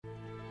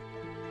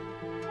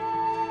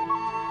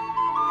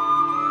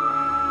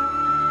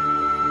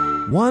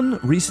One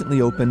recently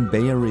opened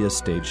Bay Area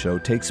stage show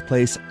takes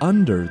place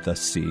under the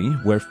sea,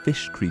 where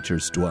fish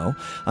creatures dwell.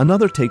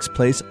 Another takes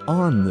place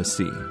on the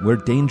sea, where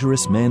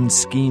dangerous men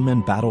scheme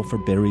and battle for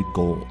buried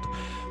gold.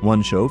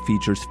 One show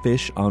features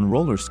fish on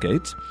roller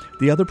skates.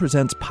 The other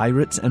presents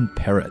pirates and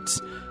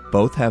parrots.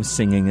 Both have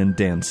singing and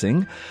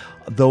dancing,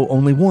 though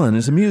only one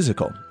is a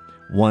musical.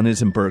 One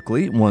is in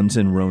Berkeley, one's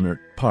in Rohnert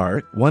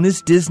Park. One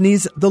is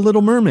Disney's The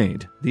Little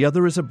Mermaid. The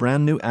other is a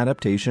brand new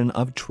adaptation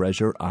of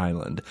Treasure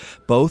Island.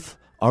 Both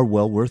are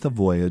well worth a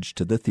voyage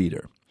to the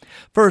theater.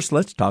 First,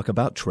 let's talk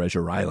about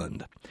Treasure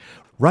Island.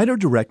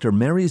 Writer-director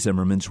Mary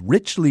Zimmerman's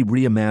richly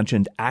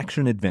reimagined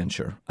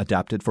action-adventure,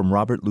 adapted from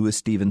Robert Louis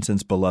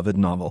Stevenson's beloved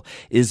novel,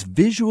 is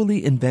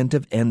visually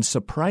inventive and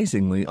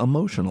surprisingly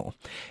emotional.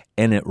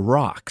 And it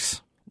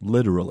rocks.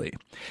 Literally.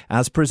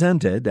 As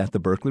presented at the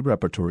Berkeley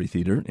Repertory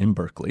Theater in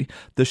Berkeley,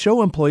 the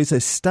show employs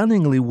a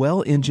stunningly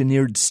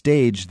well-engineered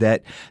stage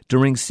that,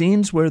 during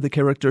scenes where the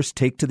characters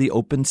take to the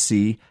open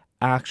sea,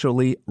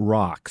 actually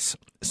rocks,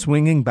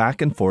 swinging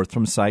back and forth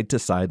from side to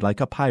side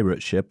like a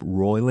pirate ship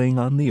roiling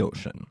on the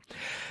ocean.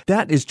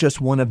 That is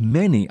just one of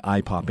many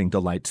eye-popping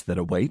delights that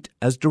await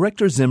as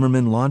director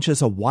Zimmerman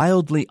launches a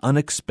wildly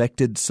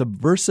unexpected,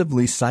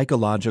 subversively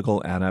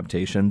psychological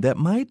adaptation that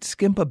might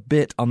skimp a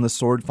bit on the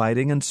sword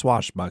fighting and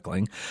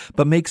swashbuckling,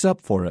 but makes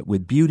up for it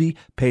with beauty,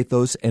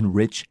 pathos, and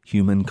rich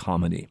human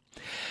comedy.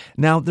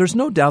 Now, there's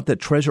no doubt that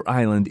Treasure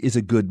Island is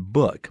a good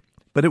book,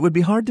 but it would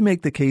be hard to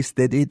make the case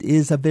that it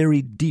is a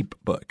very deep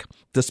book,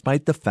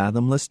 despite the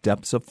fathomless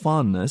depths of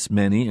fondness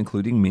many,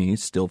 including me,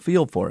 still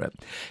feel for it.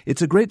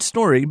 It's a great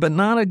story, but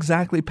not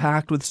exactly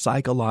packed with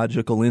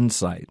psychological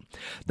insight.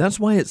 That's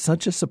why it's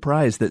such a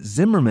surprise that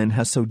Zimmerman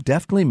has so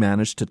deftly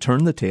managed to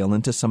turn the tale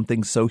into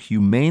something so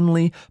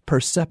humanely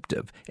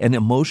perceptive and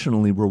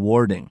emotionally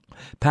rewarding,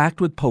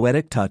 packed with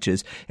poetic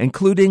touches,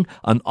 including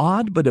an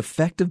odd but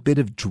effective bit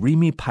of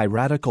dreamy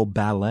piratical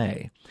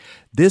ballet.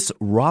 This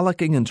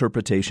rollicking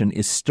interpretation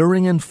is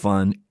stirring and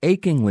fun,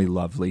 achingly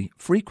lovely,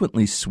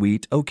 frequently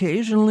sweet,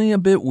 occasionally a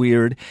bit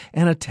weird,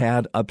 and a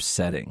tad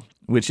upsetting.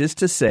 Which is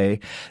to say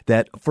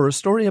that for a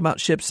story about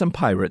ships and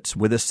pirates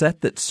with a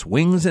set that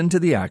swings into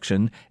the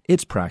action,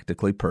 it's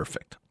practically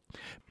perfect.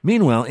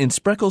 Meanwhile, in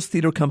Spreckels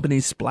Theater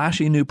Company's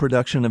splashy new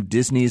production of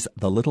Disney's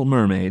The Little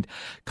Mermaid,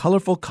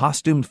 colorful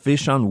costumed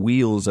fish on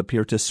wheels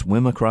appear to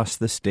swim across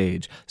the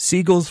stage.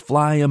 Seagulls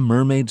fly and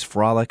mermaids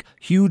frolic.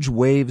 Huge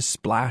waves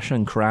splash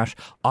and crash.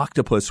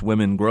 Octopus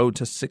women grow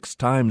to 6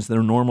 times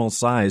their normal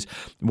size,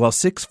 while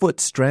 6-foot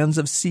strands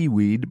of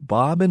seaweed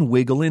bob and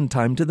wiggle in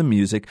time to the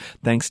music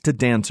thanks to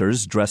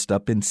dancers dressed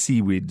up in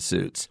seaweed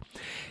suits.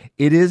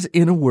 It is,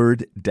 in a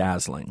word,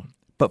 dazzling.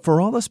 But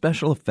for all the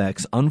special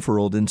effects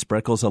unfurled in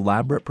Spreckels'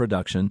 elaborate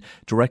production,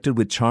 directed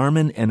with charm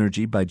and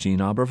energy by Gene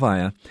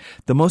Abrevaya,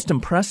 the most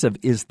impressive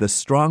is the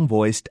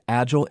strong-voiced,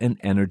 agile, and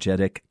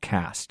energetic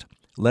cast.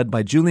 Led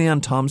by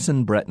Julianne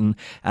Thompson-Breton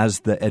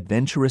as the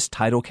adventurous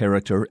title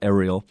character,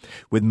 Ariel,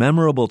 with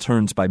memorable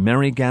turns by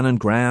Mary Gannon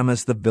Graham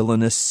as the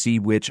villainous sea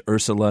witch,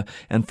 Ursula,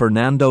 and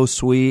Fernando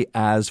Sui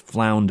as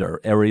Flounder,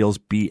 Ariel's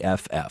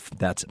BFF,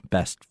 that's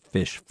best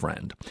fish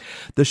friend.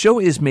 The show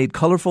is made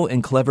colorful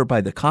and clever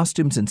by the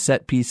costumes and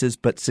set pieces,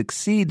 but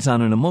succeeds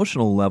on an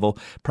emotional level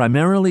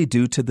primarily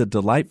due to the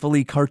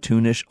delightfully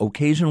cartoonish,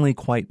 occasionally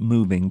quite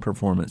moving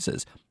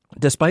performances.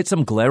 Despite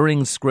some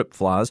glaring script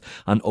flaws,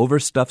 an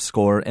overstuffed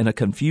score, and a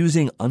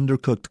confusing,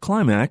 undercooked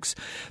climax,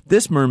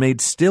 this mermaid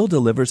still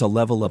delivers a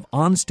level of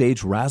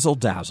onstage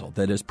razzle-dazzle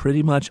that is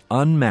pretty much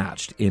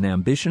unmatched in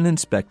ambition and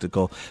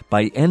spectacle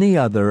by any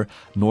other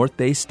North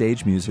Bay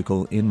stage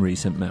musical in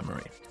recent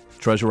memory.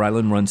 Treasure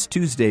Island runs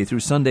Tuesday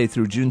through Sunday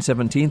through June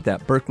 17th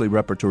at Berkeley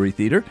Repertory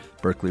Theater,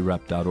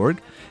 berkeleyrep.org.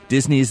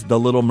 Disney's The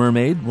Little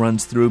Mermaid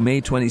runs through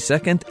May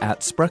 22nd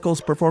at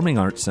Spreckels Performing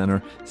Arts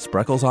Center,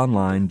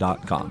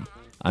 spreckelsonline.com.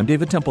 I'm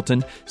David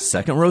Templeton,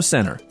 Second Row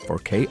Center for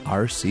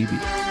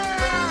KRCB.